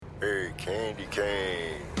Hey, candy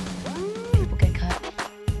cane. People get cut.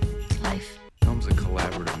 It's life. Film's a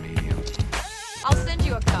collaborative medium. I'll send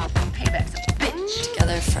you a copy. Payback's a bitch.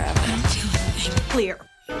 Together forever. Clear.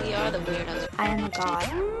 We are the weirdos. I am a god.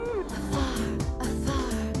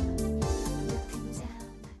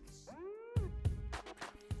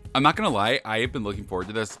 I'm not gonna lie, I have been looking forward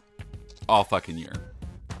to this all fucking year.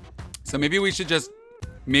 So maybe we should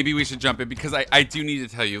jump in because I do need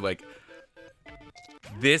to tell you, like,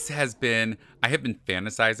 I have been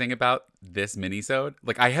fantasizing about this minisode.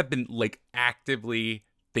 Like, I have been, like, actively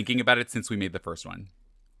thinking about it since we made the first one.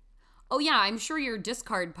 Oh, yeah, I'm sure your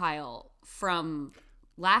discard pile from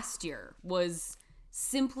last year was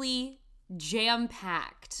simply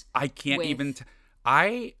jam-packed. I can't even...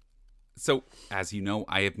 So, as you know,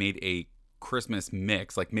 I have made a Christmas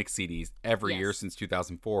mix, like mix CDs, every year since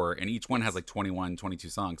 2004, and each one has like 21, 22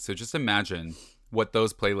 songs. So just imagine what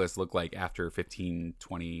those playlists look like after 15,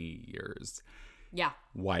 20 years. Yeah.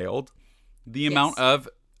 Wild. The amount of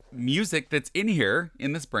music that's in here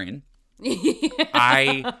in this brain.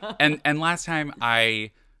 And last time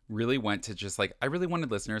I really went to just like, I really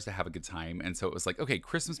wanted listeners to have a good time. And so it was like, okay,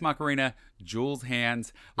 Christmas Macarena, Jules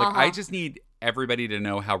Hands. Like, I just need everybody to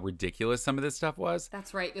know how ridiculous some of this stuff was.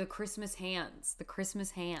 That's right. The Christmas hands.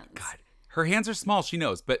 God, her hands are small, she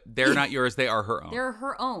knows, but they're not yours. They are her own. They're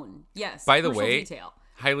her own. Yes. By the Crucial way, detail.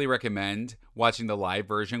 highly recommend watching the live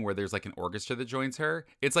version where there's like an orchestra that joins her.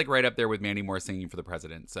 It's like right up there with Mandy Moore singing for the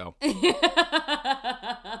president. So,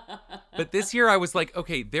 but this year I was like,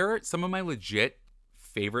 okay, there are some of my legit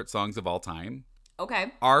favorite songs of all time.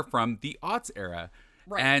 Okay. Are from the aughts era.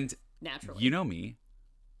 Right. And naturally, you know me,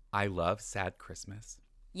 I love Sad Christmas.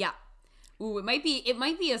 Yeah. Ooh, it might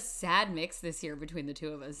be a sad mix this year between the two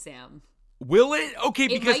of us, Sam. Will it? Okay,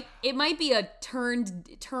 because it might be a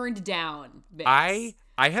turned down mix.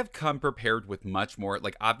 I have come prepared with much more.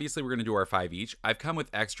 Like, obviously, we're going to do our 5 each. I've come with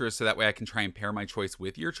extras so that way I can try and pair my choice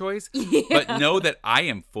with your choice. Yeah. But know that I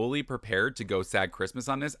am fully prepared to go Sad Christmas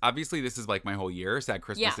on this. Obviously, this is like my whole year. Sad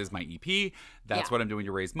Christmas is my EP. That's what I'm doing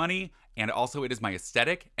to raise money. And also, it is my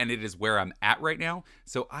aesthetic, and it is where I'm at right now.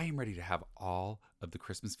 So I am ready to have all of the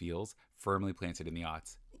Christmas feels firmly planted in the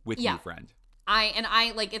aughts with you, friend.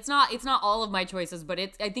 I like, it's not all of my choices, but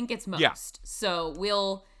I think it's most. Yeah. So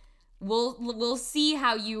we'll see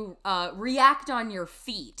how you react on your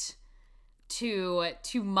feet to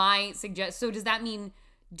my suggest. So does that mean,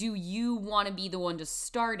 do you want to be the one to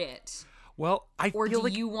start it? Well, or do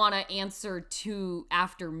you want to answer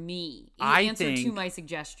after me? Answer to my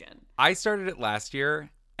suggestion. I started it last year,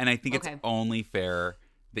 and I think it's only fair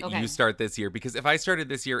that you start this year, because if I started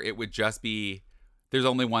this year, it would just be, there's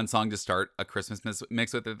only one song to start a Christmas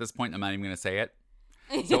mix with at this point. I'm not even going to say it.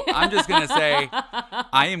 So I'm just going to say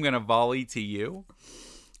I am going to volley to you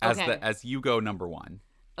as you go number one.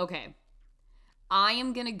 Okay. I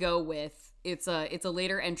am going to go with, it's a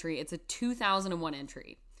later entry. It's a 2001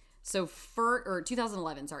 entry. So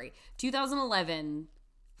 2011, sorry. 2011,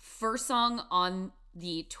 first song on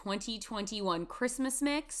the 2021 Christmas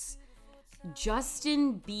mix,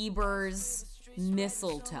 Justin Bieber's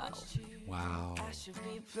Mistletoe. Wow. I should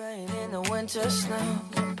be playing in the winter snow,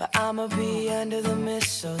 but I'ma be under the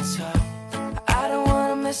mistletoe. I don't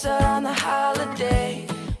wanna miss out on the holiday,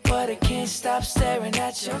 but I can't stop staring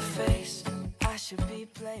at your face. I should be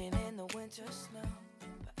playing in the winter snow.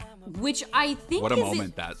 Which I think what a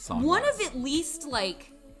moment that song one was. Of at least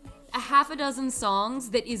like a half a dozen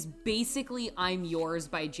songs that is basically I'm Yours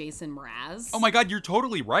by Jason Mraz. Oh my God, you're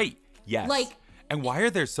totally right. Yes. Like, and why are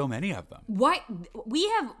there so many of them?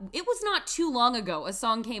 It was not too long ago, a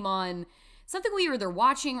song came on, something we were either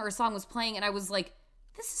watching or a song was playing, and I was like,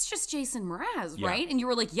 this is just Jason Mraz, right? And you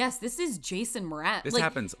were like, yes, this is Jason Mraz. This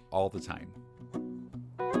happens all the time.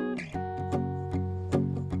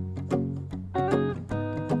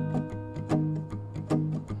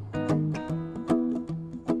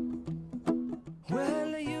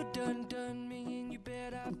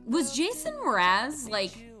 Was Jason Mraz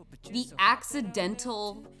like the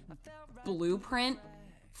accidental blueprint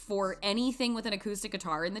for anything with an acoustic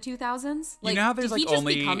guitar in the 2000s? Like, you know how there's did he like just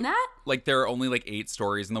become that? Like there are only like 8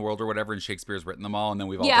 stories in the world or whatever, and Shakespeare's written them all, and then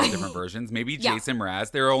we've all done different versions. Maybe Jason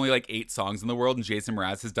Mraz. There are only like 8 songs in the world, and Jason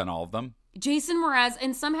Mraz has done all of them. Jason Mraz,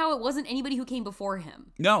 and somehow it wasn't anybody who came before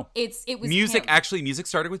him. No, it was music. Him. Actually, music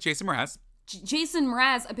started with Jason Mraz. Jason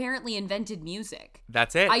Mraz apparently invented music.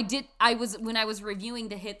 That's it. When I was reviewing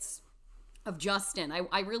the hits of Justin,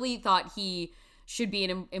 I really thought he should be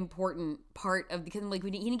an important part of, because like he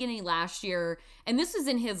didn't get any last year, and this is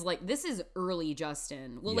in his like, this is early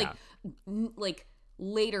Justin. Well, like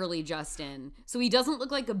laterly Justin. So he doesn't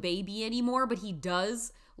look like a baby anymore, but he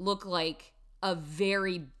does look like a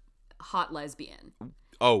very hot lesbian.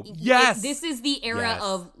 Oh, yes. This is the era Yes.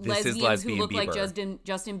 of This is lesbians who lesbian look like Bieber.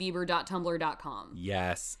 JustinBieber.tumblr.com.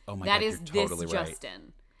 Yes. Oh my That God, is you're totally this right.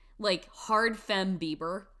 Justin. Like hard femme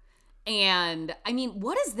Bieber. And I mean,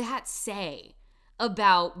 what does that say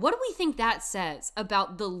about, what do we think that says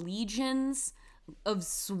about the legions of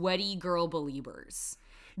sweaty girl believers?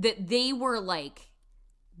 That they were like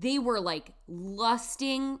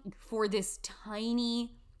lusting for this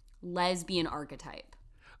tiny lesbian archetype.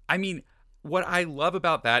 I mean, what I love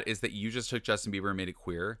about that is that you just took Justin Bieber and made it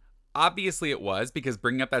queer. Obviously it was, because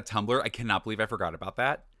bringing up that Tumblr, I cannot believe I forgot about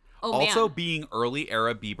that. Oh, Also man. being early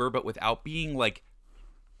era Bieber, but without being like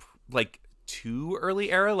too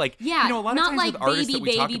early era. Like, Yeah, you know, a lot of not times like with artists baby, that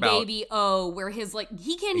we talk baby, about, baby, oh, where his like,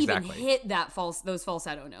 he can't Exactly. even hit those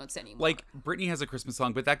falsetto notes anymore. like Britney has a Christmas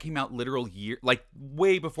song, but that came out literal year, like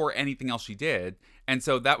way before anything else she did. And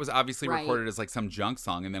so that was obviously Right. recorded as like some junk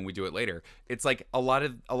song, and then we do it later. It's like a lot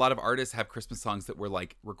of artists have Christmas songs that were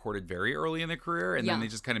like recorded very early in their career, and then Yeah. they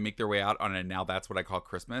just kind of make their way out on a Now That's What I Call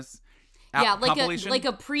Christmas. yeah, compilation. like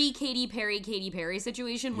a pre Katy Perry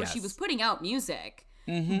situation where she Yes. was putting out music,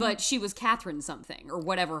 Mm-hmm. but she was Catherine something or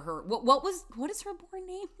whatever her what is her born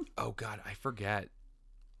name? Oh God, I forget.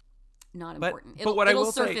 Not But- important. but what I it'll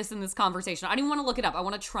will say- surface in this conversation. I don't even want to look it up. I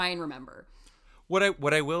want to try and remember. What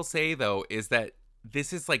I will say though is that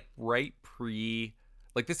this is like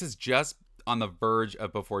this is just on the verge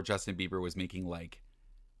of before Justin Bieber was making like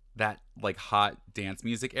that like hot dance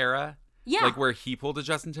music era. Yeah. Like where he pulled a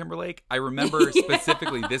Justin Timberlake. I remember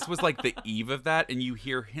specifically this was like the eve of that, and you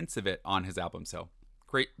hear hints of it on his album. So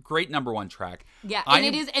great number one track. Yeah, I and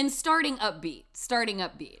am- it is and starting upbeat.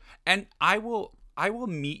 And I will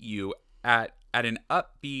meet you at an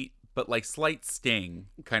upbeat but like slight sting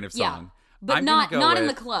kind of Yeah. song. But I'm gonna not go not in the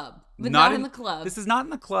with- club. But not in the club. This is not in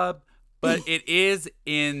the club, but it is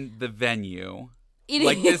in the venue. It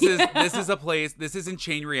Like is- this is a place. This is in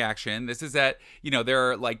Chain Reaction. This is at, there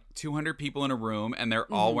are like 200 people in a room and they're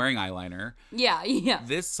Mm-hmm. all wearing eyeliner. Yeah.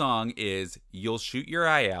 This song is "You'll Shoot Your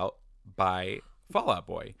Eye Out" by Fall Out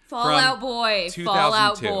Boy. Fallout from Boy. 2002.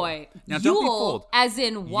 Fallout Boy. Now, don't be Yule, fooled. as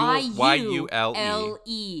in Yule, Y-U-L-E.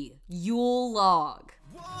 Y-U-L-E. Yule log.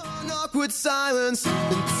 One awkward silence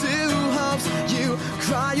and two hopes. You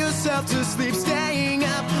cry yourself to sleep, staying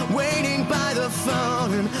up, waiting by the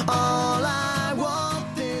phone. And all I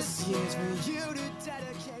want this year is for you to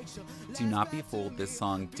dedicate your Do not be fooled. This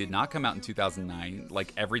song did not come out in 2009,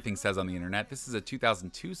 like everything says on the internet. This is a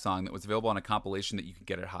 2002 song that was available on a compilation that you could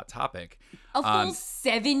get at Hot Topic. A full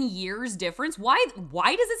 7 years difference? Why does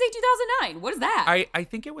it say 2009? What is that? I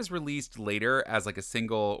think it was released later as like a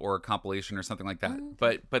single or a compilation or something like that.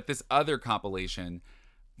 But this other compilation,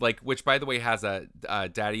 like, which by the way has a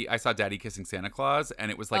daddy. I saw Daddy Kissing Santa Claus,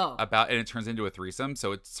 and it was like and it turns into a threesome.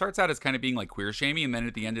 So it starts out as kind of being like queer shamey, and then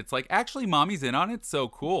at the end it's like actually mommy's in on it. So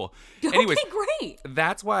cool. Anyways, Okay, great.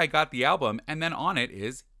 that's why I got the album, and then on it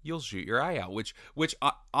is "You'll Shoot Your Eye Out," which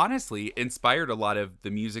honestly inspired a lot of the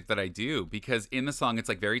music that I do, because in the song it's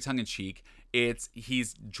like very tongue in cheek.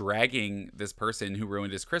 He's dragging this person who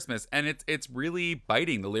ruined his Christmas, and it's really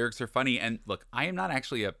biting. The lyrics are funny, and look, I am not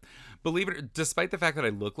actually despite the fact that I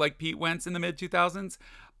look like Pete Wentz in the mid 2000s,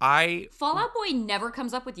 Fall Out Boy never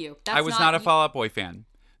comes up with you. That's I was not a Fall Out Boy fan.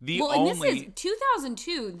 And this is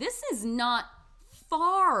 2002. This is not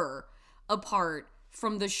far apart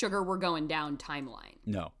from the Sugar We're Going Down timeline.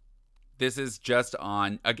 No. This is just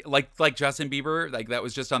on like Justin Bieber, like that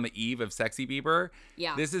was just on the eve of Sexy Bieber.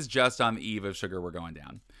 Yeah. This is just on the eve of Sugar We're Going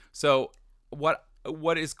Down. So what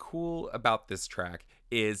is cool about this track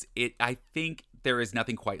is I think there is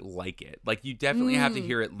nothing quite like it. Like you definitely have to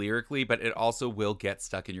hear it lyrically, but it also will get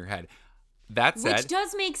stuck in your head. That said, Which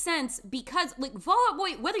does make sense because like Fall Out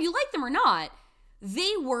Boy, whether you like them or not,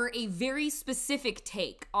 they were a very specific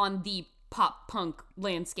take on the pop punk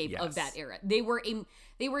landscape of that era. They were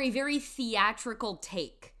a very theatrical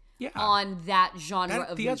take on that genre That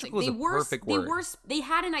of theatrical music. is a perfect word. They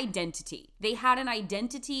had an identity. They had an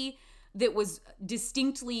identity that was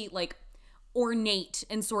distinctly like ornate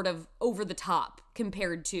and sort of over the top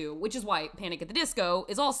compared to, which is why Panic at the Disco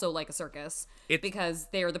is also like a circus, because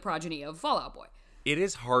they're the progeny of Fall Out Boy. it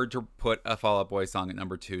is hard to put a Fall Out Boy song at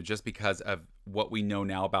number 2 just because of what we know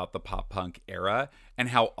now about the pop punk era and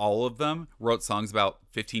how all of them wrote songs about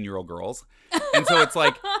 15-year-old girls. And so it's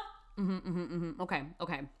like... Okay.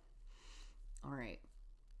 All right.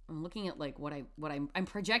 I'm looking at like I'm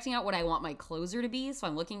projecting out what I want my closer to be, so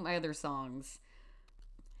I'm looking at my other songs.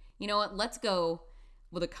 You know what? Let's go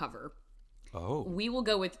with a cover. Oh. We will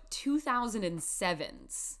go with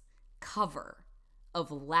 2007's cover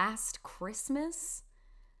of Last Christmas,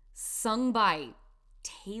 sung by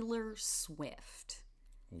Taylor Swift.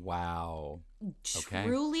 Wow. Okay.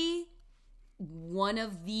 Truly one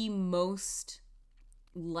of the most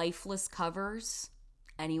lifeless covers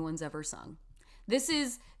anyone's ever sung.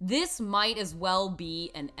 This might as well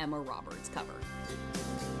be an Emma Roberts cover.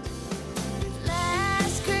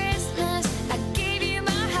 Last Christmas, I gave you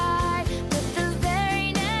my heart, but the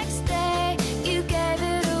very next day, you gave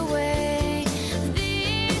it away.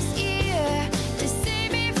 This year, to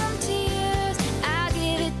save me from tears, I'll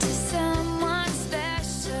give it to someone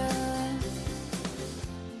special.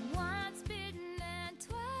 Once bitten and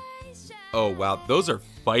twice shy. Oh, wow. Those are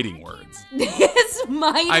fighting words. This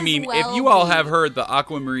might I as mean, well if you all be. have heard the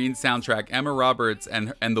Aquamarine soundtrack, Emma Roberts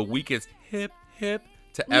and the weakest hip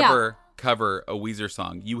to ever cover a Weezer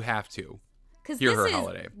song, you have to hear her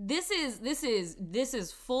Holiday. This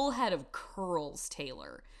is full head of curls,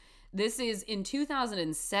 Taylor. This is in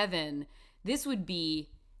 2007. This would be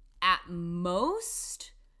at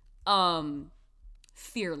most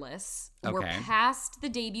Fearless. We're Okay. past the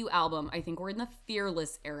debut album. I think we're in the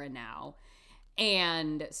Fearless era now.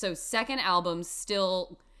 And so second album,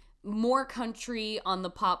 still more country on the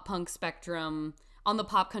pop punk spectrum, on the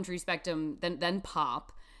pop country spectrum than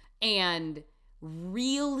pop, and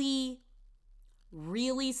really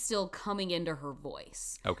still coming into her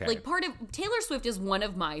voice. Okay. Like Taylor Swift is one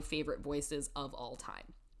of my favorite voices of all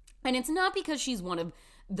time. And it's not because she's one of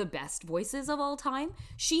the best voices of all time.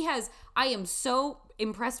 I am so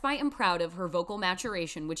impressed by and proud of her vocal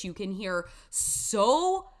maturation, which you can hear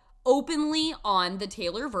so openly on the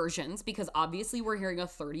Taylor versions, because obviously we're hearing a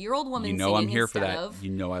 30-year-old woman You know singing I'm here for instead that. of-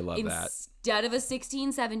 You know I love that. instead of a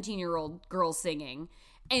 16, 17-year-old girl singing.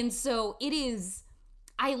 And so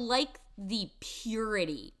I like the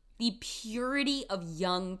purity of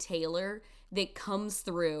young Taylor that comes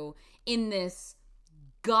through in this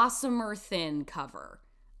gossamer thin cover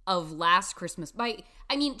of Last Christmas George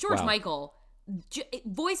Wow. Michael,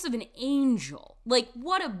 voice of an angel. Like,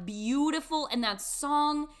 what a beautiful, and that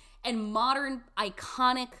song and modern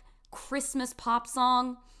iconic Christmas pop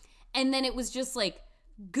song. And then it was just like,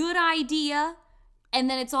 good idea. And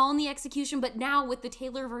then it's all in the execution. But now with the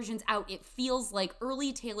Taylor versions out, it feels like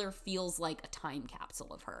early Taylor feels like a time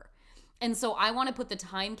capsule of her. And so I want to put the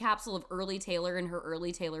time capsule of early Taylor and her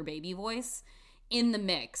early Taylor baby voice in the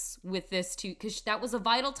mix with this too, because that was a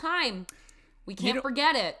vital time. We can't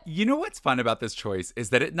forget it. You know what's fun about this choice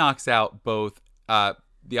is that it knocks out both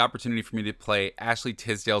the opportunity for me to play Ashley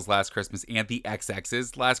Tisdale's Last Christmas and the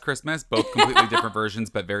XX's Last Christmas, both completely different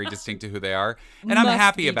versions, but very distinct to who they are. And I'm Must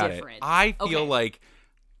happy be about different. it. I feel Okay. like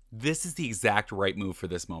this is the exact right move for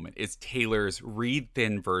this moment. It's Taylor's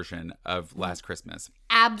reed-thin version of Last Christmas.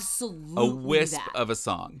 Absolutely. A wisp that. of a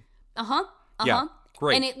song. Uh-huh. Yeah,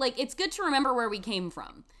 great. And it's good to remember where we came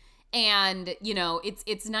from. And, you know,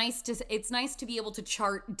 it's nice to be able to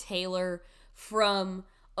chart Taylor from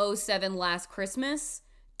 07 Last Christmas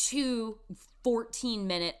to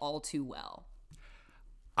 14-minute All Too Well.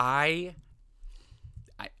 I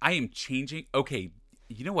am changing. Okay,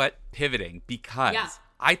 you know what? Pivoting, because Yeah.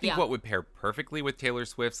 I think Yeah. what would pair perfectly with Taylor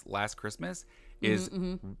Swift's Last Christmas is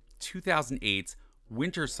 2008's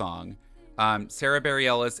Winter Song, Sarah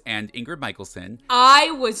Bareilles and Ingrid Michaelson.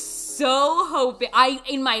 I was so hoping.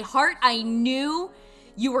 In my heart, I knew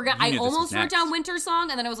you were gonna. You knew I this was almost wrote next. down Winter Song,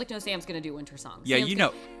 and then I was like, no, Sam's gonna do Winter Song. Yeah, Sam's you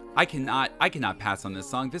gonna- know, I cannot pass on this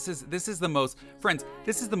song. This is the most, friends,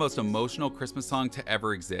 this is the most emotional Christmas song to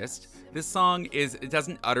ever exist. This song it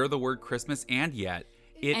doesn't utter the word Christmas, and yet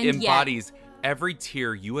it And yet- embodies every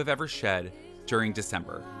tear you have ever shed during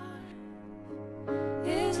December.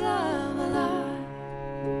 Is love alive?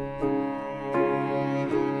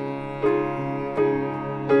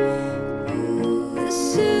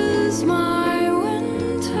 This is my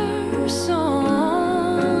winter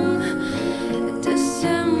song.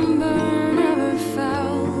 December never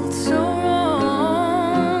felt so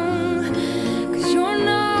wrong. 'Cause you're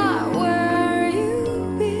not where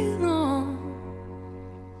you belong.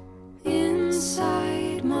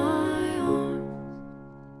 Inside my arms.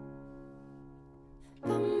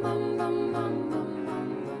 Bum, bum, bum, bum, bum, bum,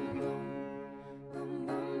 bum, bum, bum, bum,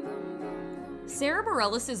 bum. Sarah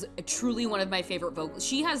Bareilles is truly one of my favorite vocals.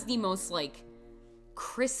 She has the most like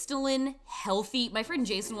crystalline, healthy. My friend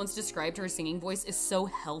Jason once described her singing voice as so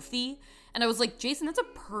healthy. And I was like, Jason, that's a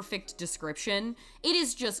perfect description. It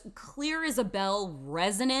is just clear as a bell,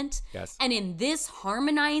 resonant. Yes. And in this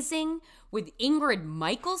harmonizing with Ingrid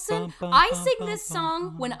Michaelson, Bum, bum, I bum, sing bum, this bum, song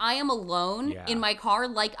bum. when I am alone Yeah. in my car,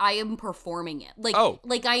 like I am performing it. Like I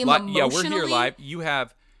am Yeah, emotionally. we're here live.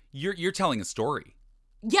 You're telling a story.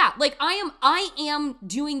 Yeah, like I am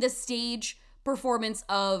doing the stage performance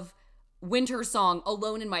of Winter Song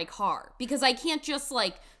alone in my car because I can't just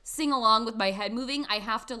like sing along with my head moving. I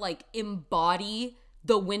have to like embody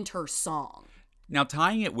the Winter Song. Now,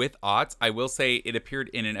 tying it with aughts, I will say it appeared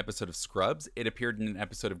in an episode of Scrubs. It appeared in an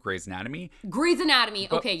episode of Grey's Anatomy. Grey's Anatomy.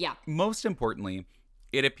 But okay, yeah. Most importantly,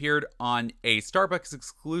 it appeared on a Starbucks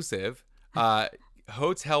exclusive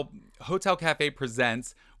Hotel Cafe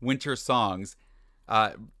Presents Winter Songs.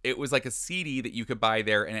 It was like a CD that you could buy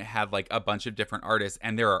there, and it had like a bunch of different artists,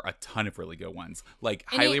 and there are a ton of really good ones. Like,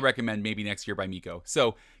 highly recommend Maybe Next Year by Miko.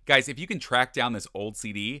 So, guys, if you can track down this old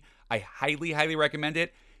CD, I highly, highly recommend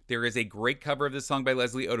it. There is a great cover of this song by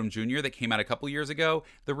Leslie Odom Jr. that came out a couple years ago.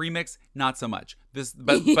 The remix, not so much.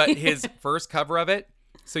 But his first cover of it.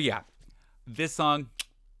 So yeah, this song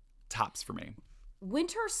tops for me.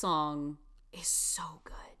 Winter Song is so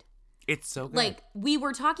good. It's so good. Like, we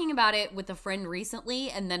were talking about it with a friend recently,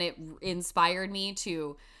 and then it inspired me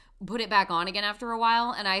to put it back on again after a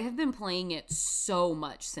while, and I have been playing it so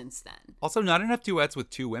much since then. Also, not enough duets with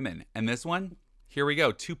two women. And this one, here we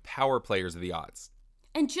go, two power players of the aughts.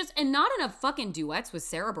 And not enough fucking duets with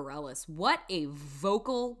Sarah Bareilles. What a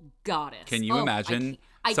vocal goddess. Can you imagine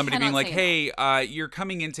I somebody being like, hey, you're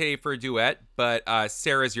coming in today for a duet, but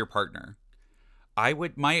Sarah's your partner. I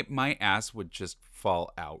would, my ass would just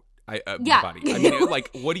fall out. My body. I mean, like,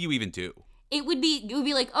 what do you even do? It would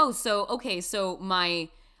be like, oh, so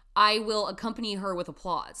I will accompany her with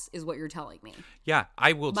applause, is what you're telling me. Yeah,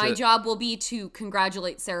 I will. My job will be to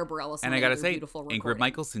congratulate Sarah Bareilles. And I gotta say, beautiful Ingrid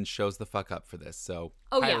Michaelson shows the fuck up for this. So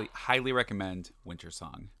highly recommend Winter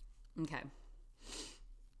Song. Okay.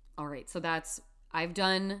 All right. So I've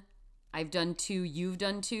done 2. You've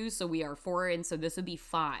done 2. So we are 4, and so this would be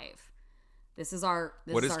 5.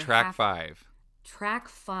 What is track 5? Track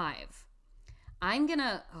 5. I'm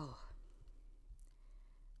gonna.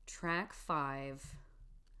 Track 5.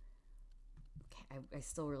 I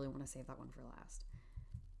still really want to save that one for last.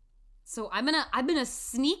 So I'm gonna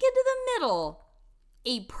sneak into the middle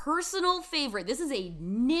a personal favorite. This is a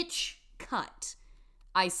niche cut,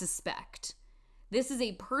 I suspect. This is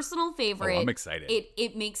a personal favorite. Oh, I'm excited.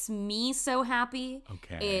 It makes me so happy.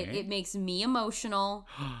 Okay. It makes me emotional.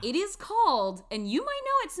 It is called, and you might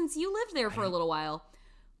know it since you lived there for a little while,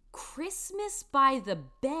 Christmas by the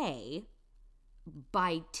Bay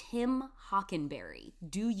by Tim Hockenberry.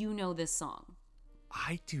 Do you know this song?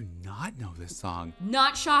 I do not know this song.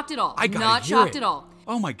 Not shocked at all. I gotta Not hear shocked it. at all.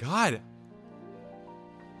 Oh my God.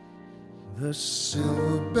 The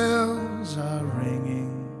silver bells are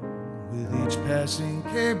ringing with each passing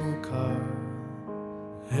cable car.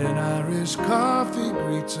 An Irish coffee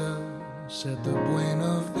greets us at the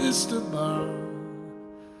Buena Vista bar.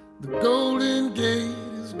 The Golden Gate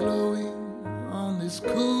is glowing on this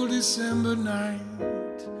cool December night,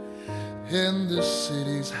 and the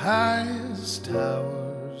city's highest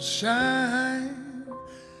towers shine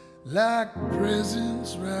like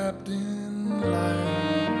presents wrapped in light.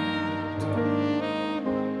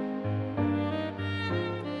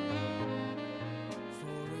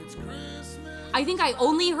 I think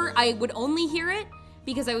I would only hear it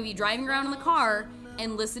because I would be driving around in the car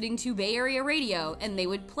and listening to Bay Area radio, and they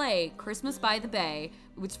would play Christmas by the Bay,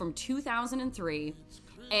 which is from 2003.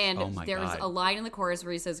 And there's a line in the chorus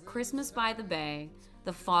where he says, Christmas by the Bay,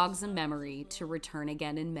 the fog's a memory to return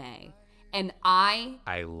again in May. And I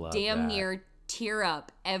love damn that. near tear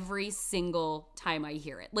up every single time I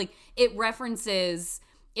hear it. Like, it references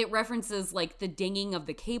like the dinging of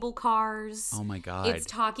the cable cars. Oh my God. It's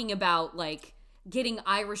talking about like getting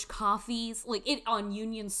Irish coffees, like it on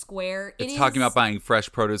Union Square. It's talking about buying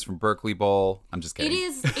fresh produce from Berkeley Bowl. I'm just kidding. It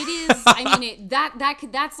is. I mean, that's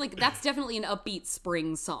definitely an upbeat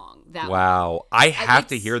spring song. Wow. I have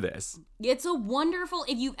to hear this. It's a wonderful,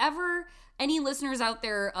 if you've ever, any listeners out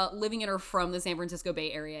there living in or from the San Francisco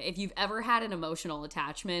Bay Area, if you've ever had an emotional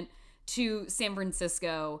attachment to San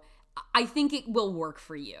Francisco, I think it will work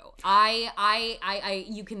for you.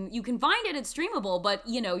 You can find it. It's streamable, but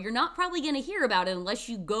you're not probably going to hear about it unless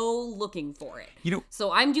you go looking for it.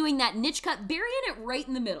 So I'm doing that niche cut, burying it right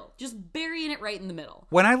in the middle. Just burying it right in the middle.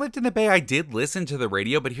 When I lived in the Bay, I did listen to the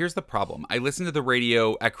radio, but here's the problem. I listened to the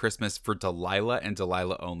radio at Christmas for Delilah and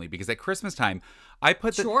Delilah only, because at Christmas time, I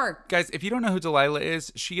put guys, if you don't know who Delilah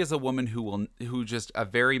is, she is a woman who just a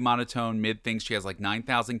very monotone mid thing. She has like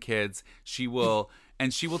 9,000 kids. She will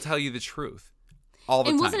and she will tell you the truth all the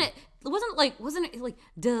time. And wasn't it like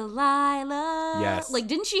Delilah? Yes. Like,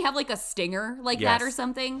 didn't she have like a stinger like that or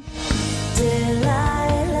something?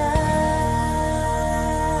 Delilah.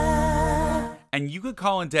 And you could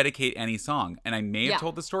call and dedicate any song. And I may have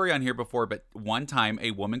told the story on here before, but one time a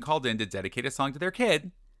woman called in to dedicate a song to their kid.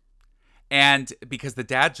 And because the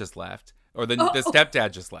dad just left, or the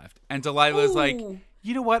stepdad just left. And Delilah's like, Ooh.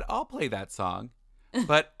 you know what? I'll play that song,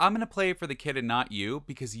 but I'm going to play it for the kid and not you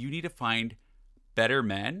because you need to find better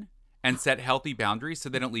men and set healthy boundaries so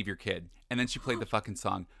they don't leave your kid. And then she played the fucking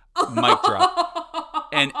song. Mic drop.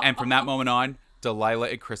 And from that moment on, Delilah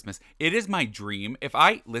at Christmas. It is my dream. If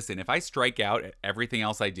I strike out at everything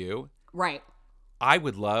else I do, Right. I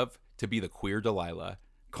would love to be the queer Delilah.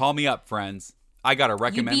 Call me up, friends. I got to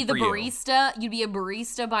recommend You'd be the for barista. You'd be a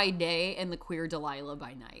barista by day and the queer Delilah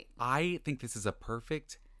by night. I think this is a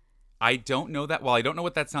perfect. I don't know that. Well, I don't know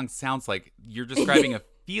what that song sounds like. You're describing a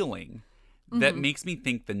feeling that makes me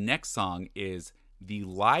think the next song is the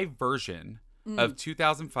live version of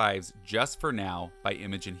 2005's Just for Now by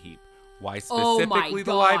Imogen Heap. Why specifically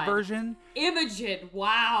the live version? Imogen,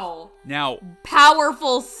 wow. Now,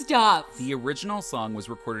 Powerful stuff. the original song was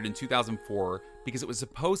recorded in 2004 because it was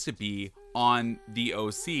supposed to be on the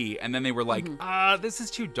OC, and then they were like, this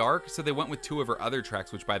is too dark, so they went with two of her other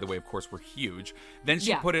tracks, which, by the way, of course, were huge. Then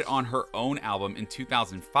she put it on her own album in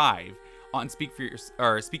 2005 on Speak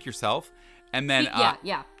Yourself, and then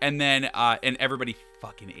and everybody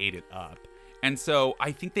fucking ate it up. And so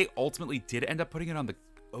I think they ultimately did end up putting it on the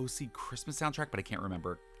OC Christmas soundtrack, but I can't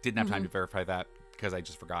remember. Didn't have time to verify that because I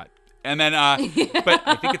just forgot. And then, but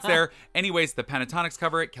I think it's there. Anyways, the Pentatonics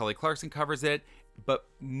cover it. Kelly Clarkson covers it. But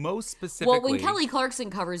most specifically... Well, when Kelly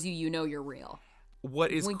Clarkson covers you, you know you're real.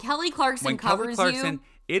 What is... When Kelly Clarkson covers you,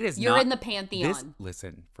 it is you're not, in the pantheon.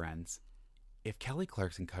 Listen, friends. If Kelly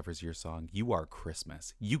Clarkson covers your song, you are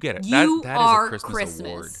Christmas. You get it. You that are is a Christmas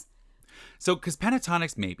award. Christmas. So, because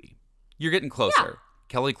Pentatonics, maybe. You're getting closer. Yeah.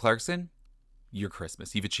 Kelly Clarkson, you're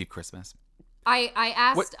Christmas. You've achieved Christmas. I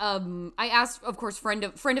asked, of course, friend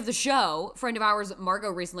of the show, friend of ours,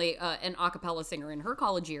 Margot, recently, an a cappella singer in her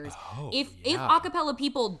college years, if a cappella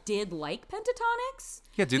people did like Pentatonics.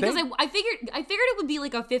 Yeah, do because they? I figured it would be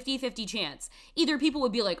like a 50-50 chance. Either people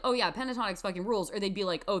would be like, oh yeah, Pentatonics fucking rules, or they'd be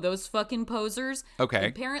like, oh, those fucking posers.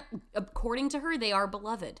 Okay. According to her, they are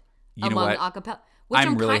beloved You know among what? a cappella.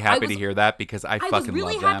 I'm really happy to hear that because I fucking love them. I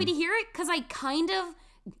was really happy to hear it because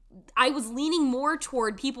I was leaning more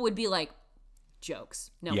toward people would be like, jokes.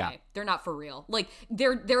 No way. They're not for real. Like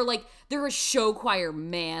they're a show choir,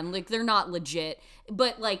 man. Like they're not legit.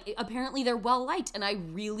 But like apparently they're well liked, and I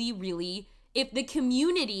really, really, if the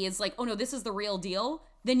community is like, oh no, this is the real deal,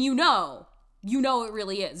 then you know it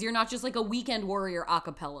really is. You're not just like a Weekend Warrior a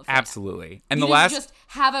cappella fan. Absolutely. And you the last just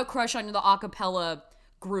have a crush on the a cappella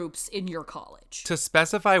groups in your college. To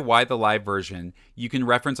specify why the live version, you can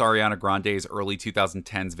reference Ariana Grande's early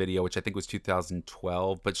 2010s video, which I think was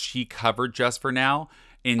 2012, but she covered Just for Now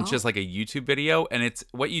in just like a YouTube video. And it's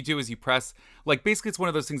what you do is you press, like basically it's one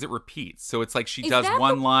of those things that repeats. So it's like she does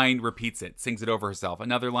one line, repeats it, sings it over herself.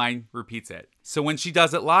 Another line, repeats it. So when she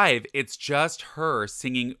does it live, it's just her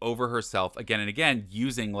singing over herself again and again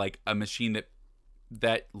using like a machine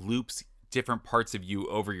that loops different parts of you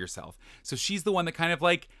over yourself. So she's the one that kind of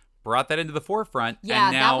like brought that into the forefront. Yeah,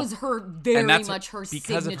 and now, that was her very much her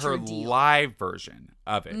because signature of her deal. live version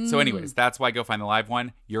of it. So anyways, that's why go find the live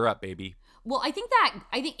one. You're up, baby. Well, I think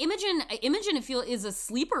Imogen is a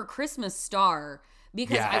sleeper Christmas star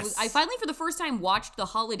because I finally for the first time watched The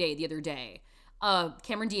Holiday the other day.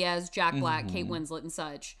 Cameron Diaz, Jack Black, Kate Winslet, and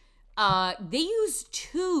such. They used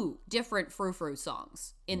two different Frou-Frou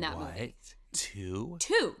songs in that movie. Two.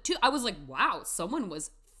 I was like, wow, someone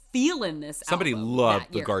was feeling this. Somebody album loved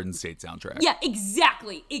that the year. Garden State soundtrack. Yeah,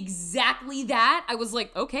 exactly that. I was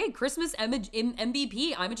like, okay, Christmas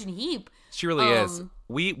MVP, Imogen Heap. She really is.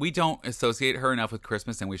 We don't associate her enough with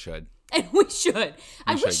Christmas, and we should. And we should.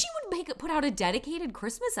 I wish she would put out a dedicated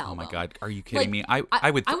Christmas album. Oh my God, are you kidding me? I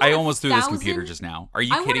want almost threw this computer just now. Are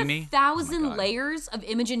you kidding me? 1,000 layers of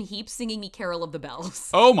Imogen Heap singing me "Carol of the Bells."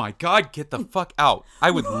 Oh my God, get the fuck out!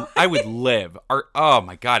 I would live. Oh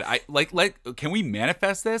my God, can we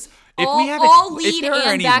manifest this? If all, we have all lead if there are and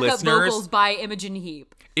any backup listeners, vocals by Imogen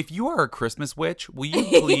Heap. If you are a Christmas witch, will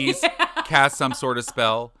you please cast some sort of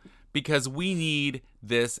spell? Because we need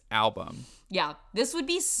this album. Yeah, this would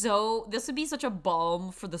be such a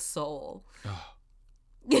balm for the soul.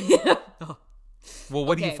 Well,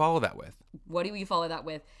 what do you follow that with? What do you follow that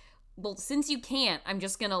with? Well, since you can't, I'm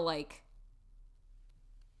just gonna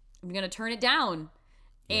turn it down.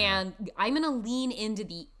 Yeah. And I'm gonna lean into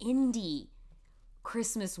the indie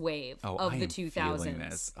Christmas wave of the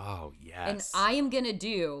 2000s. Oh, yes. And I am gonna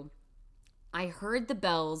do I Heard the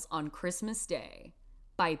Bells on Christmas Day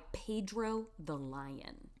by Pedro the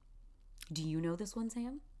Lion. Do you know this one,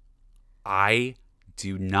 Sam? I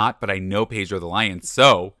do not, but I know Pedro the Lion.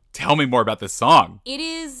 So tell me more about this song.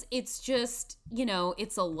 It's just,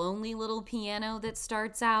 it's a lonely little piano that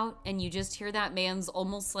starts out, and you just hear that man's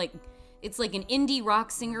almost like it's like an indie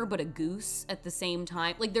rock singer, but a goose at the same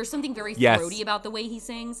time. Like, there's something very Yes. throaty about the way he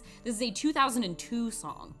sings. This is a 2002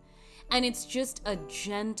 song. And it's just a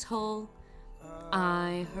gentle,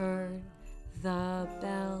 I heard the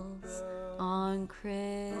bells on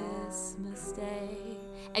Christmas Day.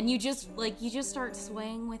 And you just start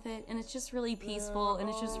swaying with it. And it's just really peaceful. And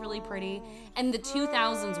it's just really pretty. And the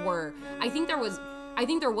 2000s were, I think there was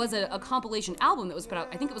a compilation album that was put out.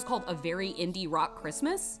 I think it was called A Very Indie Rock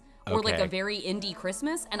Christmas. Or like Okay. A Very Indie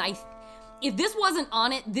Christmas. And if this wasn't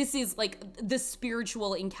on it, this is like the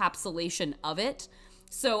spiritual encapsulation of it.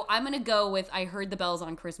 So I'm going to go with I Heard the Bells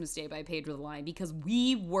on Christmas Day by Pedro the Lion because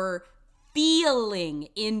we were feeling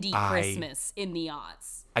indie Christmas in the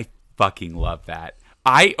aughts. I fucking love that.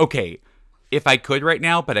 If I could right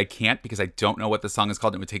now, but I can't because I don't know what the song is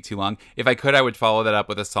called and it would take too long. If I could, I would follow that up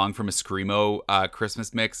with a song from a Screamo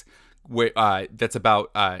Christmas mix that's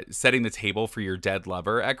about setting the table for your dead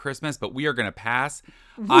lover at Christmas, but we are going to pass.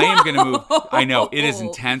 Whoa! I am going to move. I know, it is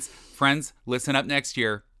intense. Friends, listen up next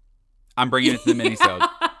year. I'm bringing it to the minisode.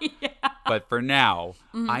 Yeah. But for now,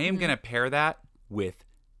 I am going to pair that with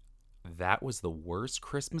That Was the Worst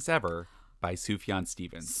Christmas Ever by Sufjan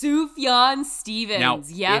Stevens. Sufjan Stevens. Now,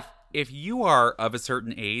 yep. if you are of a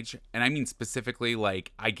certain age, and I mean specifically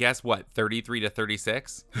like, I guess what, 33 to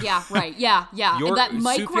 36? Yeah, right. Yeah. That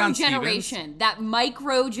micro Sufjan generation. That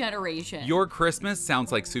micro generation. Your Christmas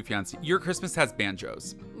sounds like Sufjan Stevens. Your Christmas has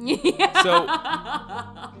banjos. Yeah. So...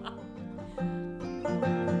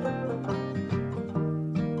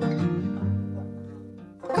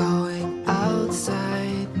 Going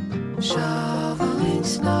outside, shoveling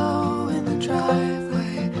snow in the driveway.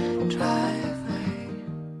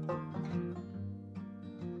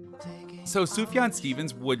 So Sufjan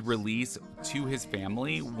Stevens would release to his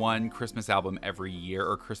family one Christmas album every year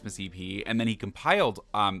or Christmas EP, and then he compiled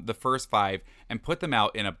the first 5 and put them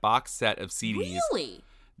out in a box set of CDs. Really?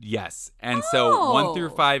 Yes. And so 1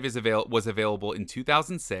 through 5 was available in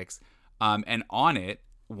 2006, and on it,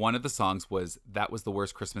 one of the songs was That Was the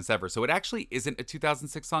Worst Christmas Ever. So it actually isn't a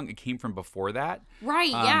 2006 song. It came from before that.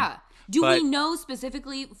 Right, yeah. Do we know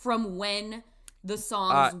specifically from when the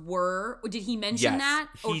songs were? Or did he mention that?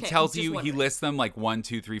 He tells you, he lists them like 1,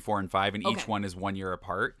 2, 3, 4, and 5, and each one is 1 year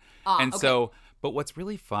apart. So, but what's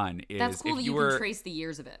really fun is that's cool if that you you can trace the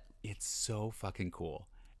years of it. It's so fucking cool.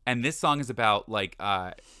 And this song is about like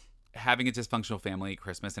having a dysfunctional family at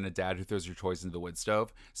Christmas and a dad who throws your toys into the wood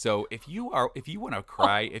stove. So if you want to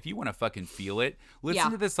cry, if you want to fucking feel it, listen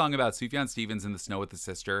to this song about Sufjan Stevens in the snow with his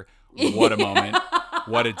sister. What a moment.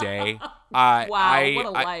 What a day. Wow, what a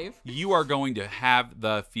life. You are going to have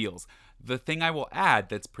the feels. The thing I will add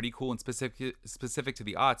that's pretty cool and specific to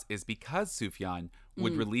the aughts is because Sufjan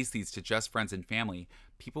would release these to just friends and family,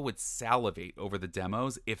 people would salivate over the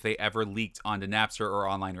demos if they ever leaked onto Napster or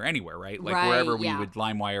online or anywhere, right? Like wherever we would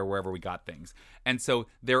LimeWire, wherever we got things. And so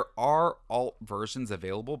there are alt versions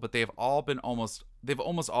available, but they've almost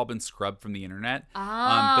all been scrubbed from the internet.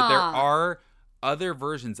 But there are other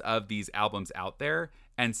versions of these albums out there,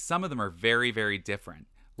 and some of them are very, very different.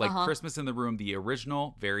 Like Christmas in the Room, the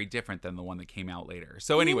original, very different than the one that came out later.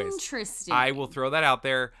 So anyways, interesting. I will throw that out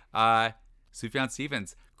there. Sufjan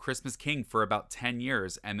Stevens, Christmas King for about 10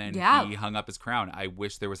 years, and then he hung up his crown. I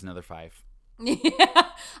wish there was another 5.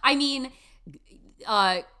 I mean,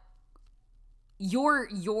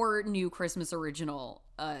 your new Christmas original,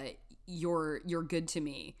 You're Good to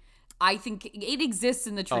Me, I think it exists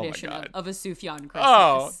in the tradition of a Sufjan Christmas.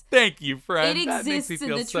 Oh, thank you, friend. It exists in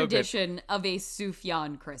the tradition of a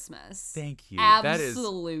Sufjan Christmas. Thank you.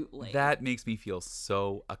 Absolutely. That makes me feel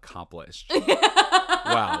so accomplished.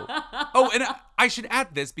 Wow. Oh, and I should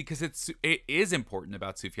add this because it is important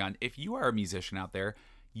about Sufjan. If you are a musician out there,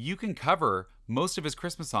 you can cover most of his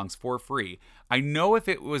Christmas songs for free. I know if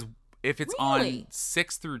it's on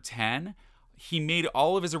 6 through 10, he made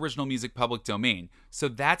all of his original music public domain. So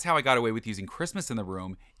that's how I got away with using Christmas in the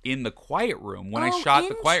Room in the Quiet Room. When I shot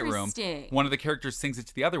the Quiet Room, one of the characters sings it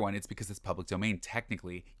to the other one. It's because it's public domain,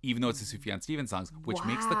 technically, even though it's a Sufjan Stevens song, which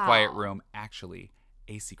makes the Quiet Room actually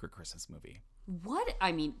a secret Christmas movie. What?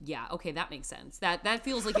 I mean, yeah, okay, that makes sense. That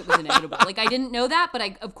feels like it was inevitable. Like, I didn't know that,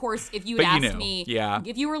 but of course, if you had asked me,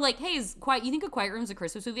 if you were like, hey, you think a Quiet Room's a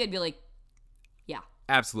Christmas movie? I'd be like, yeah.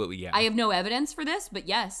 Absolutely, yeah. I have no evidence for this, but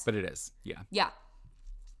yes. But it is, yeah. Yeah.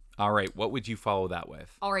 All right, what would you follow that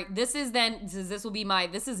with? All right, this is 9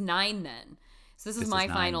 then. So this is my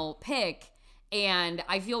final pick, and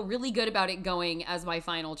I feel really good about it going as my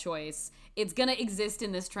final choice. It's going to exist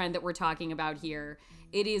in this trend that we're talking about here.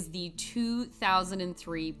 It is the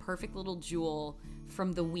 2003 Perfect Little Jewel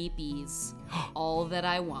from the Weepies, All That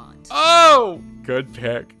I Want. Oh! Good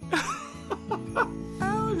pick.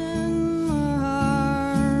 Out in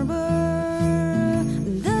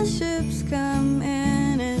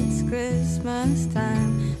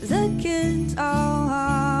the kids all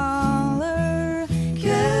holler.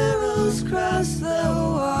 Carols cross the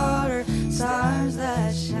water, stars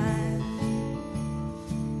that shine.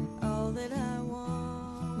 All that I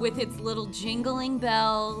want. With its little jingling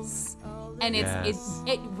bells. And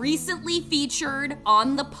it recently featured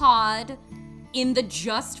on the pod in the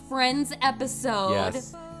Just Friends episode.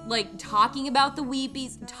 Yes. Like talking about the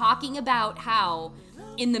Weepies, talking about how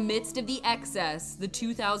in the midst of the excess, the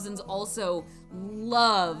 2000s also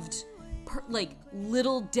loved like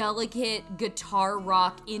little delicate guitar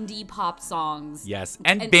rock indie pop songs. Yes.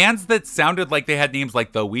 And bands that sounded like they had names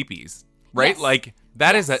like the Weepies, right? Yes. Like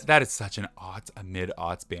that is such a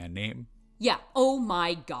mid-aughts band name. Yeah. Oh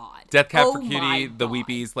my God. Death Cab Oh for Cutie, my the God.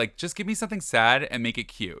 Weepies, like just give me something sad and make it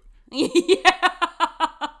cute. Yeah.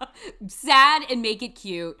 Sad and make it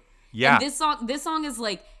cute. Yeah. And this song is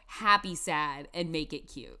like happy sad and make it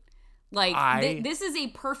cute. Like this is a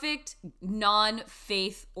perfect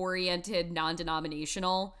non-faith oriented,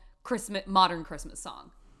 non-denominational modern Christmas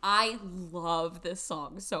song. I love this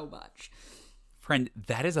song so much. Friend,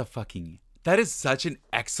 that is such an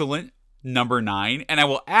excellent number 9. And I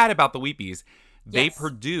will add about the Weepies. They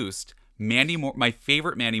produced Mandy Moore, my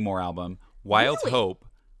favorite Mandy Moore album, Wild Hope,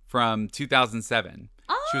 from 2007.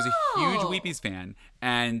 She was a huge Weepies fan,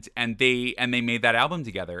 and they made that album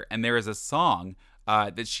together. And there is a song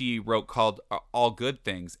that she wrote called All Good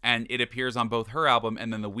Things, and it appears on both her album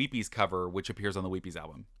and then the Weepies cover, which appears on the Weepies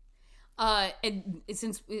album. And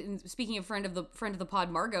since speaking of friend of the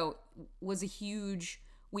pod, Margot was a huge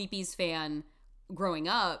Weepies fan growing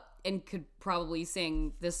up and could probably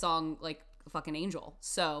sing this song like a fucking angel.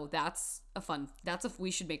 So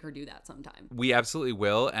we should make her do that sometime. We absolutely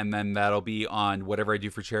will, and then that'll be on Whatever I Do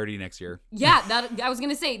for Charity next year. Yeah, I was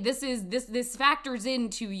gonna say this factors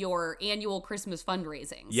into your annual Christmas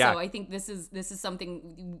fundraising. Yeah. So I think this is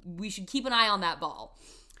something we should keep an eye on that ball.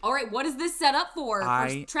 All right, what is this set up for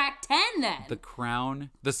track 10 then? The crown,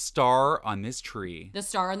 the star on this tree. The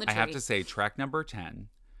star on the tree. I have to say, track number 10,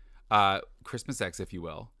 Christmas X, if you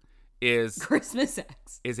will, is Christmas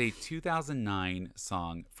X. Is a 2009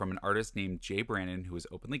 song from an artist named Jay Brannon, who is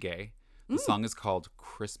openly gay. The song is called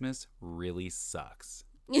Christmas Really Sucks.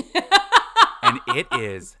 And it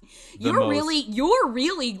is You're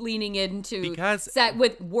really leaning into because set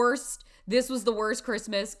with worst. This was the worst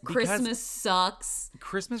Christmas. Christmas sucks.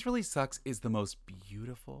 Christmas Really Sucks is the most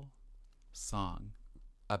beautiful song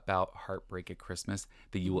about heartbreak at Christmas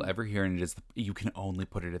that you will ever hear, and you can only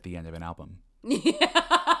put it at the end of an album.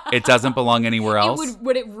 It doesn't belong anywhere else.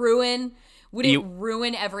 Would it ruin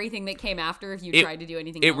everything that came after if you tried to do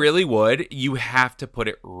anything else? It really would. You have to put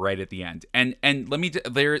it right at the end. And let me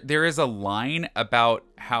there is a line about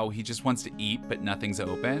how he just wants to eat but nothing's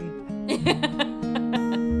open.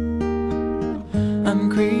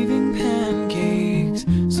 I'm craving pancakes,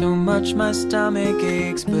 so much my stomach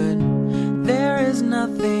aches, but there is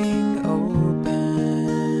nothing open.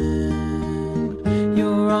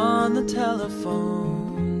 You're on the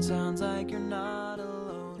telephone, sounds like you're not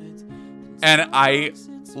alone. And I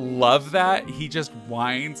love that he just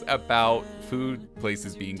whines about food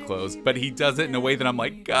places being closed, but he does it in a way that I'm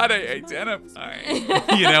like, God, I identify.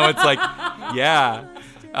 It's like, yeah.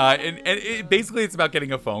 And basically it's about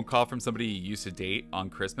getting a phone call from somebody you used to date on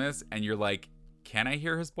Christmas, and you're like, can I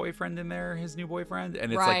hear his boyfriend in there, his new boyfriend?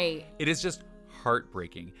 And it's like, it is just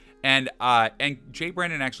heartbreaking. And Jay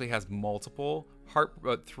Brannon actually has multiple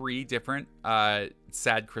 3 different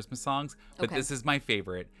sad Christmas songs, but this is my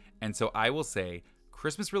favorite. And so I will say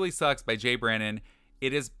Christmas Really Sucks by Jay Brannon.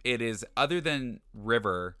 It is other than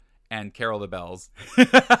River and Carol the Bells,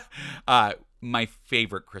 my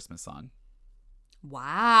favorite Christmas song.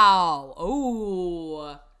 Wow.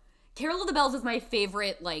 Oh. Carol of the Bells is my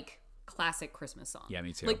favorite, like, classic Christmas song. Yeah,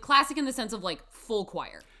 me too. Like, classic in the sense of, like, full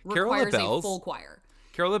choir. Requires a full choir.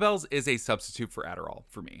 Carol of the Bells is a substitute for Adderall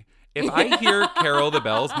for me. If I hear Carol of the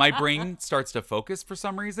Bells, my brain starts to focus for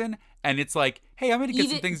some reason, and it's like, hey, I'm going to get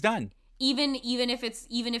some things done. Even if it's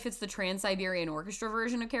the Trans-Siberian Orchestra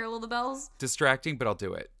version of Carol of the Bells. Distracting, but I'll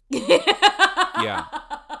do it. Yeah.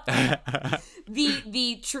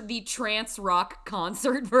 the trance rock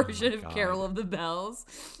concert version of Carol of the Bells.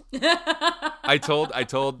 I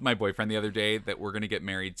told my boyfriend the other day that we're gonna get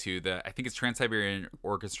married to I think it's Trans-Siberian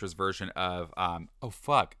Orchestra's version of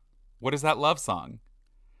what is that love song?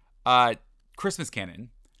 Christmas Canon.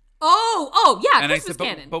 Oh yeah, and Christmas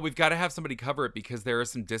Canon. But we've got to have somebody cover it because there are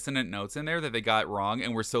some dissonant notes in there that they got wrong,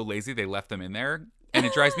 and we're so lazy they left them in there. And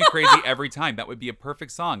it drives me crazy every time. That would be a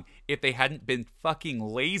perfect song if they hadn't been fucking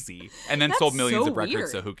lazy and then sold millions of records. Weird.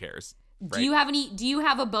 So who cares? Right? Do you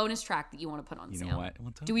have a bonus track that you want to put on? You Sam? know what?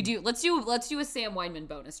 Let's do a Sam Weinman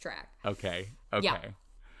bonus track. Okay. Yeah.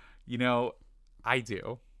 You know, I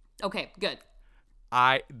do. Okay, good.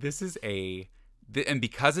 And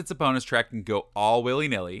because it's a bonus track, it can go all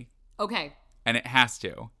willy-nilly. Okay. And it has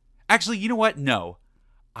to. Actually, you know what? No.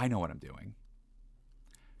 I know what I'm doing.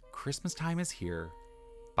 Christmas Time Is Here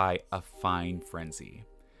by A Fine Frenzy.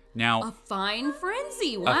 Now, A Fine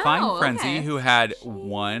Frenzy. Wow. A Fine Frenzy, okay. who had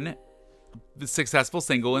one successful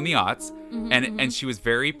single in the aughts, and she was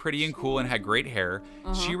very pretty and cool and had great hair.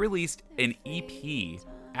 She released an EP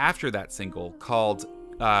after that single called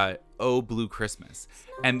Oh Blue Christmas.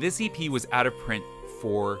 And this EP was out of print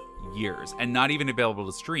for years and not even available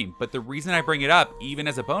to stream. But the reason I bring it up, even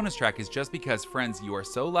as a bonus track, is just because, friends, you are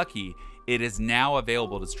so lucky. It is now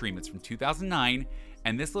available to stream. It's from 2009.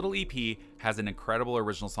 And this little EP has an incredible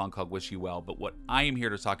original song called Wish You Well. But what I am here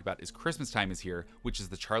to talk about is Christmas Time Is Here, which is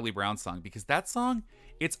the Charlie Brown song. Because that song,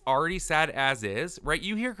 it's already sad as is, right?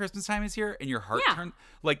 You hear Christmas Time Is Here and your heart turns,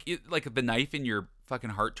 like the knife in your fucking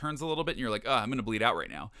heart turns a little bit and you're like, oh, I'm going to bleed out right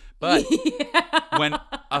now. But when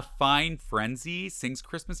A Fine Frenzy sings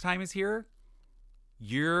Christmas Time Is Here,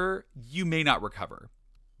 you may not recover.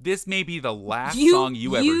 This may be the last song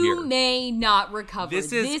you ever hear. You may not recover.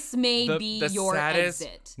 This may be your saddest,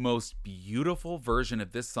 exit. most beautiful version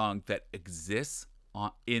of this song that exists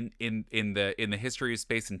in the history of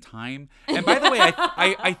space and time. And by the way,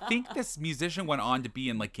 I think this musician went on to be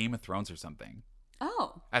in like Game of Thrones or something.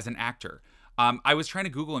 Oh. As an actor. I was trying to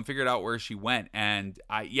Google and figured out where she went, and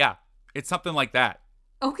it's something like that.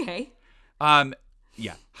 Okay.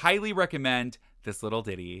 Highly recommend this little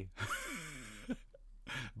ditty.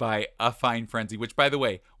 By A Fine Frenzy, which, by the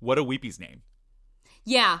way, what a weepy's name.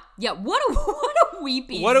 Yeah. What a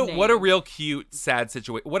weepy's name. What a real cute, sad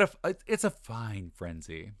situation. It's a fine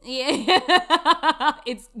frenzy. Yeah.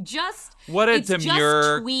 It's just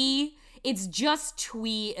demure. It's just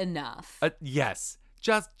twee enough. Yes,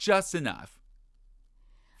 just enough.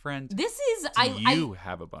 Friend, do you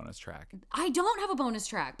have a bonus track? I don't have a bonus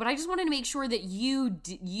track, but I just wanted to make sure that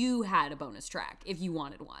you had a bonus track if you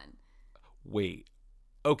wanted one. Wait.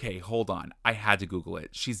 Okay, hold on. I had to Google it.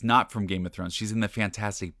 She's not from Game of Thrones. She's in the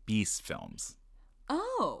Fantastic Beasts films.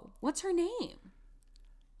 Oh, what's her name?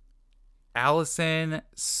 Alison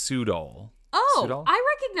Sudol. Oh, Sudol?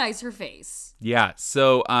 I recognize her face. Yeah.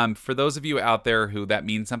 So, for those of you out there who that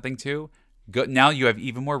means something to, now you have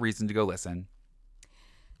even more reason to go listen.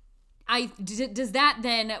 Does that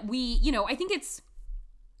then I think it's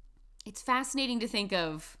fascinating to think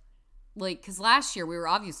of. Like, because last year we were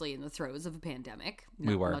obviously in the throes of a pandemic.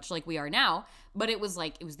 We were. Much like we are now. But it was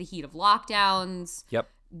the heat of lockdowns. Yep.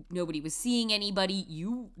 Nobody was seeing anybody.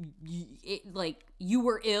 You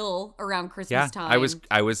were ill around Christmas time.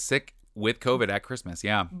 I was sick with COVID at Christmas,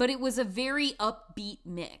 yeah. But it was a very upbeat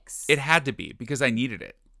mix. It had to be, because I needed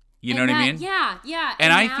it. You know what I mean? Yeah.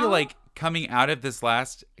 And I feel like coming out of this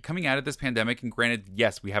pandemic, and granted,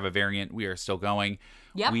 yes, we have a variant. We are still going.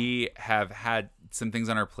 Yep. We have had some things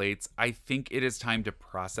on our plates. I think it is time to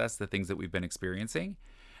process the things that we've been experiencing.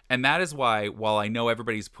 And that is why, while I know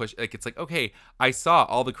everybody's it's like, okay, I saw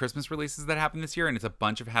all the Christmas releases that happened this year and it's a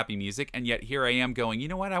bunch of happy music. And yet here I am going, you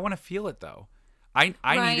know what? I want to feel it though. I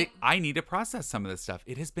need to process some of this stuff.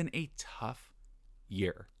 It has been a tough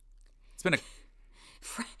year. It's been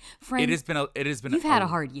Friend, it has been you've had a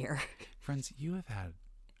hard year. Friends, you have had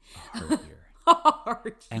a hard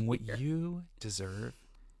year. And what you deserve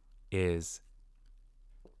is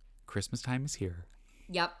Christmas Time Is Here.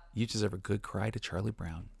 Yep. You deserve a good cry to Charlie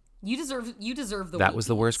Brown. You deserve the That was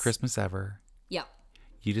the worst Christmas ever. Yep.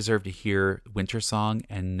 You deserve to hear Winter Song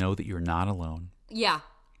and know that you're not alone. Yeah.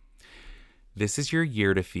 This is your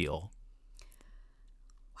year to feel.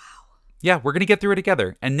 Wow. Yeah, we're going to get through it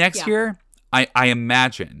together. And next year, I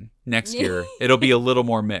imagine next year it'll be a little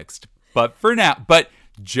more mixed. But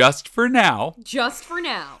just for now,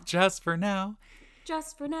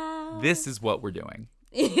 this is what we're doing.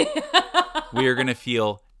 We are going to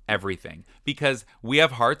feel everything because we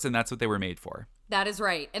have hearts and that's what they were made for. That is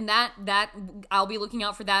right. And that I'll be looking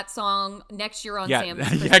out for that song next year on Sam's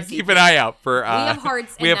Christmas Yeah, keep an eye out for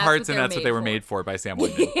We Have Hearts and that's what they were made for by Sam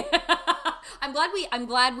Wyndham. I'm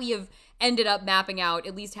glad we have ended up mapping out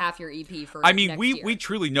at least half your EP for I mean, next we year.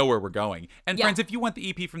 truly know where we're going. And friends, if you want the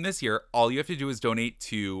EP from this year, all you have to do is donate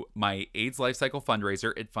to my AIDS Life Cycle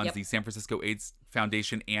fundraiser. It funds the San Francisco AIDS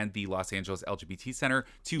Foundation and the Los Angeles LGBT Center,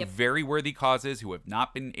 two very worthy causes who have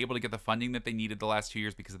not been able to get the funding that they needed the last 2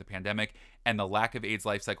 years because of the pandemic and the lack of AIDS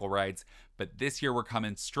Life Cycle rides. But this year we're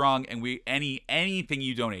coming strong, and anything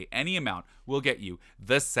you donate, any amount, will get you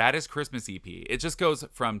the saddest Christmas EP. It just goes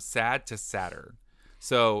from sad to sadder.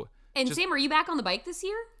 So. And Sam, are you back on the bike this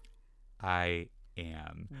year? I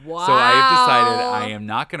am. Wow. So I have decided I am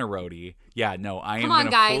not going to roadie. Yeah, no, I am going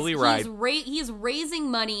to fully ride. He's raising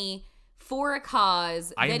money for a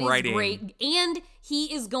cause that is great, and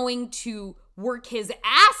he is going to work his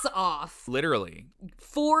ass off. Literally.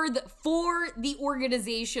 For the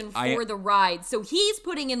organization, for the ride. So he's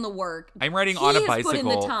putting in the work. I'm riding on a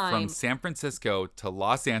bicycle from San Francisco to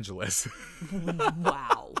Los Angeles.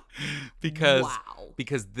 Wow. Because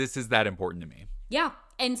this is that important to me. Yeah.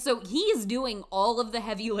 And so he's doing all of the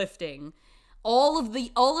heavy lifting, all of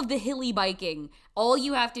the hilly biking. All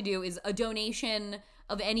you have to do is a donation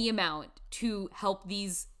of any amount to help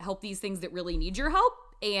these things that really need your help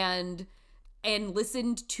and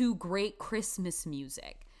listened to great Christmas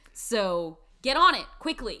music. So get on it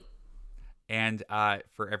quickly. And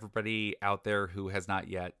for everybody out there who has not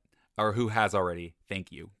yet, or who has already,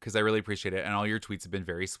 thank you, because I really appreciate it. And all your tweets have been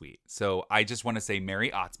very sweet. So I just want to say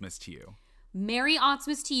Merry Auxmas to you. Merry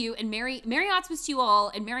Auxmas to you, and Merry Auxmas to you all,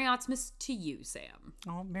 and Merry Auxmas to you, Sam.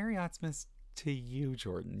 Oh, Merry Auxmas to you,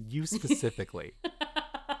 Jordan. You specifically.